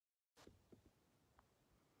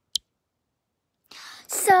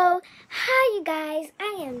So, hi you guys.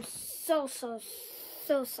 I am so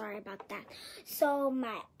sorry about that. So,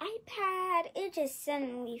 my iPad, it just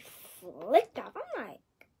suddenly flicked off. I'm like,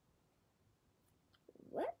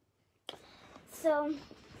 what? So,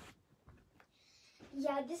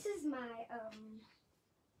 yeah, this is my,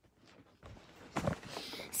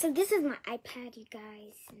 this is my iPad, you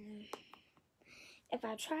guys. And if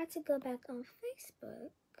I try to go back on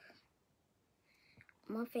Facebook,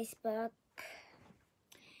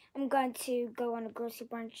 I'm going to go on a grocery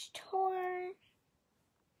brunch tour.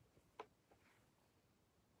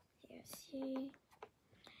 Here, see.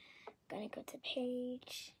 I'm gonna go to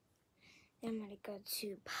page. Then I'm gonna go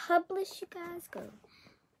to publish, you guys. Go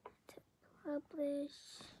to publish.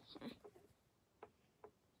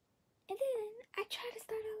 And then I try to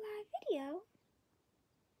start a live video.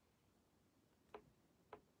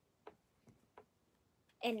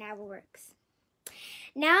 And now it works.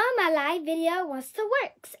 Now my live video wants to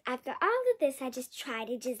work. After all of this, I just tried.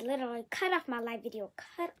 It just literally cut off my live video.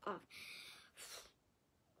 Cut off.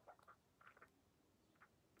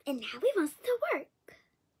 And now it wants to work.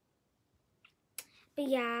 But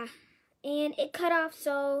yeah. And it cut off,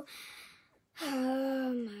 so...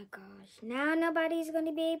 Oh my gosh. Now nobody's going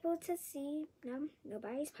to be able to see. No,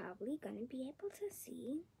 nobody's probably going to be able to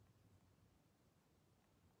see.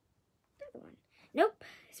 Another one. Nope.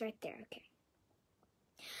 It's right there. Okay.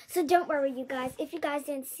 So don't worry, you guys. If you guys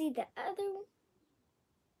didn't see the other one.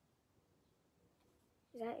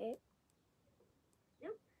 Is that it?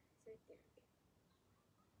 Nope. It's right there.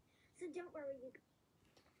 So don't worry, you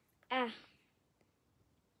guys.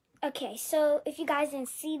 Okay, so if you guys didn't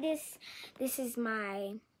see this, this is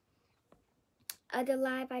my other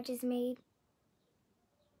live I just made.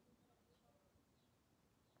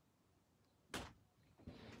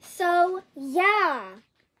 So, yeah.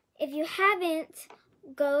 If you haven't,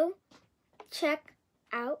 go check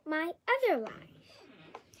out my other live.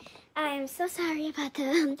 I am so sorry about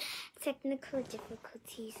the technical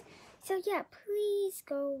difficulties. So, yeah, please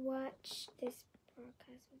go watch this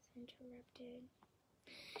broadcast was interrupted.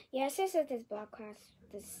 Yeah, it says that this broadcast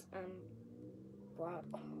was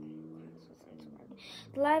interrupted.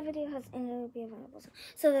 The live video has ended, it'll be available soon.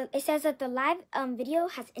 So it says that the live video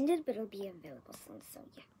has ended, but it'll be available soon. So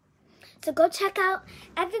yeah. So go check out.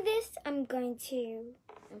 After this, I'm going to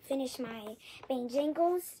finish my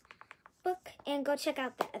Bojangles book and go check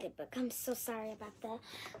out the other book. I'm so sorry about the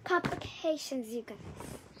complications, you guys.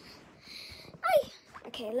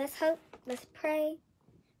 Okay, let's hope. Let's pray.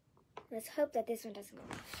 Let's hope that this one doesn't go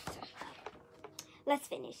off. So, let's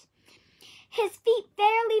finish. His feet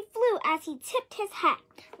fairly flew as he tipped his hat.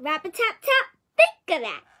 Rap-a-tap-tap, think of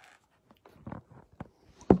that.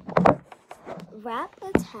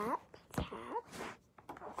 Rap-a-tap-tap,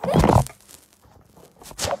 think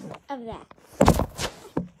of that.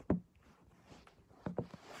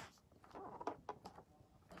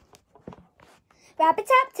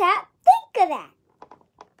 Rap-a-tap-tap, think of that.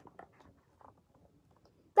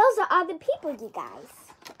 Those are all the people, you guys.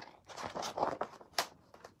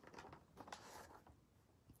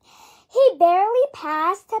 He barely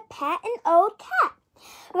passed to pet an old cat.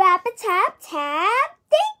 Rap-a-tap-tap,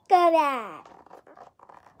 think of that.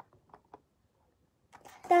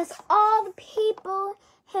 That's all the people,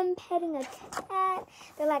 him petting a cat.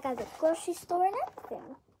 They're like at the grocery store and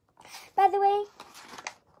everything. By the way,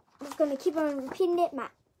 I'm just going to keep on repeating it. My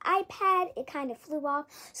iPad, it kind of flew off.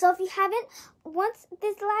 So if you haven't, once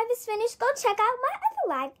this live is finished, go check out my other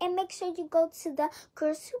live and make sure you go to the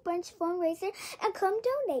Girls Who Brunch fundraiser and come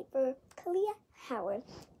donate for Kaliyah Howard.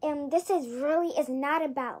 And this is not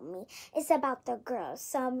about me. It's about the girls.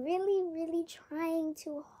 So I'm really trying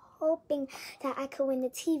to, hoping that I could win the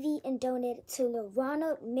TV and donate it to the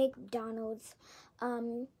Ronald McDonald's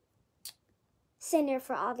Center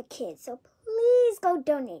for all the kids. So please go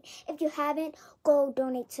donate. If you haven't, go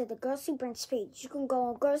donate to the Girls Who Brunch page. You can go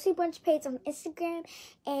on Girls Who Brunch page on Instagram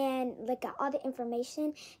and look at all the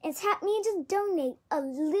information and tap me and just donate. A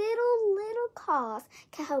little cause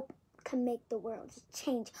can make the world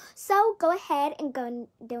change. So go ahead and go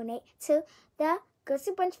donate to the Girls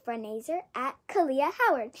Who Brunch fundraiser at Kaliyah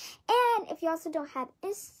Howard. And if you also don't have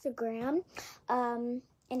Instagram, and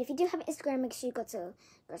if you do have Instagram, make sure you go to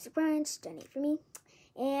Girls Who Brunch, donate for me.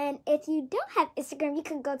 And if you don't have Instagram, you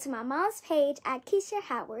can go to my mom's page at Keisha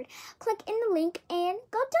Howard. Click in the link and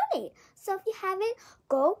go donate. So if you haven't,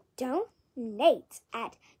 go donate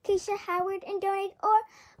at Keisha Howard and donate, or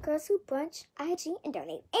Girls Who Brunch IG and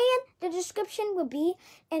donate. And the description will be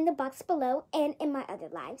in the box below and in my other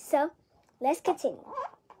live. So let's continue.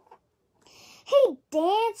 He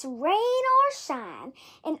danced rain or shine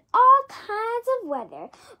in all kinds of weather.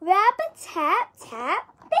 Rap-a-tap-tap,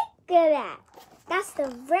 think of that. That's the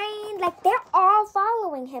rain. Like, they're all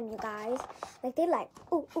following him, you guys. Like, they're like,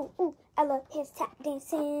 ooh, ooh, ooh, I love his tap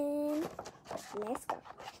dancing. Let's go.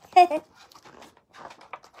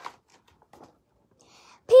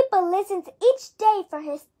 People listened each day for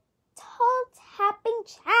his toe-tapping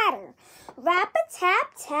chatter.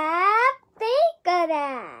 Rap-a-tap-tap, think of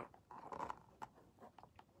that.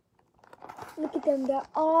 Look at them. They're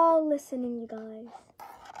all listening, you guys.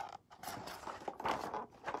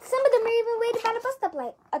 Some of them are even waiting by the bus stop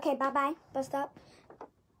like, okay, bye-bye, bus stop.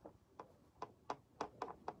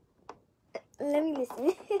 Let me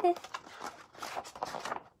listen.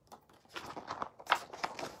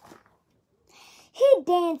 He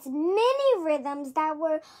danced many rhythms that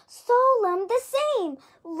were solemn the same.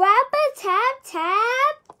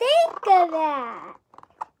 Rap-a-tap-tap, think of that.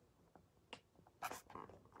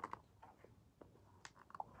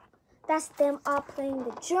 That's them all playing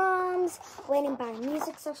the drums, waiting by a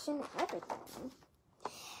music section, and everything.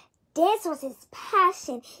 Dance was his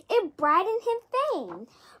passion. It brightened his fame.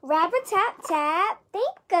 Rap-a-tap-tap,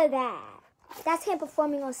 think of that. That's him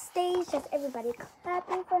performing on stage, just everybody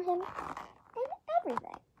clapping for him and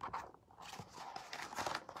everything.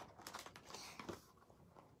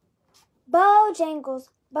 Bojangles,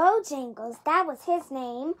 that was his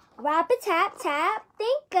name. Rap-a-tap-tap,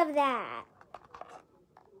 think of that.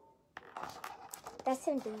 That's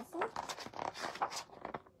him dancing.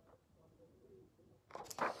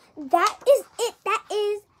 That is it. That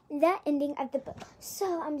is the ending of the book.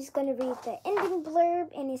 So I'm just going to read the ending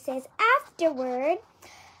blurb. And it says, afterward,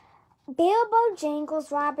 Bill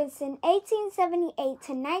Bojangles Robinson, 1878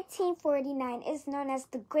 to 1949, is known as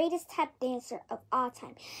the greatest tap dancer of all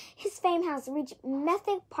time. His fame has reached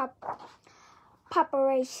method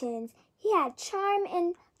populations. He had charm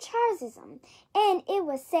and charism, and it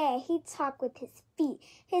was said he talked with his feet.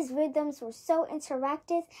 His rhythms were so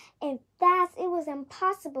interactive and fast, it was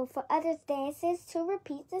impossible for other dancers to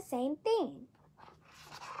repeat the same thing.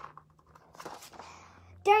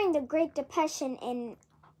 During the Great Depression in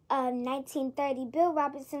 1930, Bill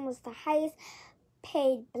Robinson was the highest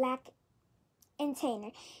paid black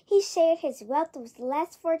entertainer. He shared his wealth with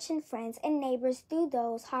less fortunate friends and neighbors through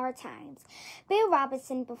those hard times. Bill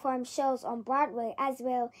Robinson performed shows on Broadway as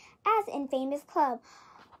well as in famous clubs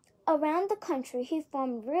around the country. He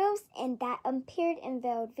formed reels and that appeared in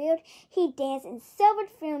vaudeville. He danced in several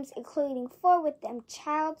films, including 4 with them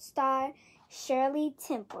child star Shirley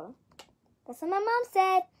Temple. That's what my mom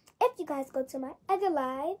said. If you guys go to my other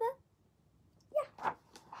live, yeah.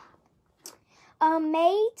 On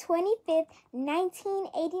May 25th,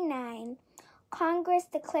 1989, Congress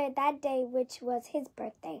declared that day, which was his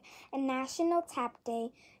birthday, a National Tap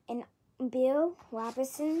Day in Bill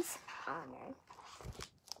Robinson's honor.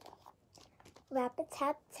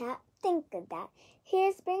 Rap-a-tap-tap, think of that.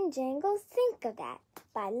 Here's Bojangles-Think of that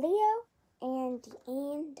by Leo and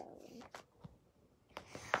Deanne Dolan.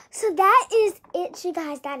 So that is it, you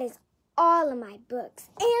guys. That is all of my books.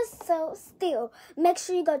 And so still, make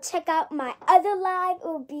sure you go check out my other live. It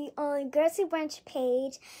will be on Girls Who Brunch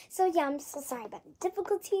page. So yeah, I'm so sorry about the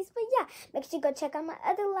difficulties, but yeah, make sure you go check out my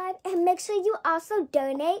other live, and make sure you also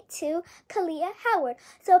donate to Kaliyah Howard.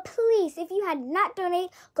 So please, if you had not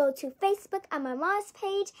donated, go to Facebook on my mom's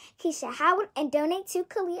page, Keisha Howard, and donate to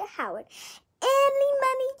Kaliyah Howard. Any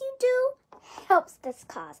money you do helps this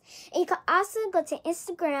cause. And you can also go to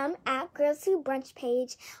Instagram at Girls Who Brunch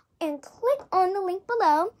page and click on the link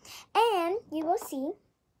below, and you will see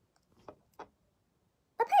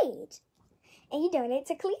a page. And you donate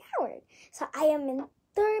to Kaliyah Howard. So I am in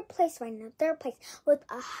 3rd place right now, 3rd place with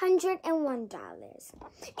 $101. And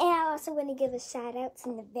I also want to give a shout out to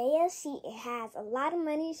Nevaeh. She has a lot of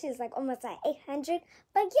money. She's like almost like 800.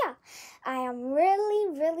 But yeah, I am really,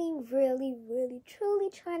 truly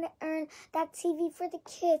trying to earn that TV for the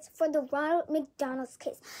kids, for the Ronald McDonald's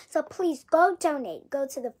kids. So please go donate. Go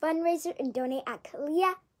to the fundraiser and donate at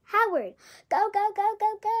Kaliyah Howard. Go,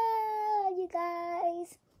 you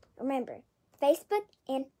guys. Remember, Facebook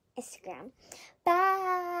and Instagram.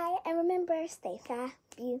 Bye. And remember, stay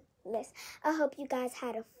fabulous. I hope you guys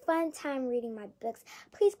had a fun time reading my books.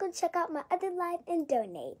 Please go check out my other live and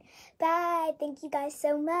donate. Bye. Thank you guys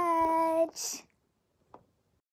so much.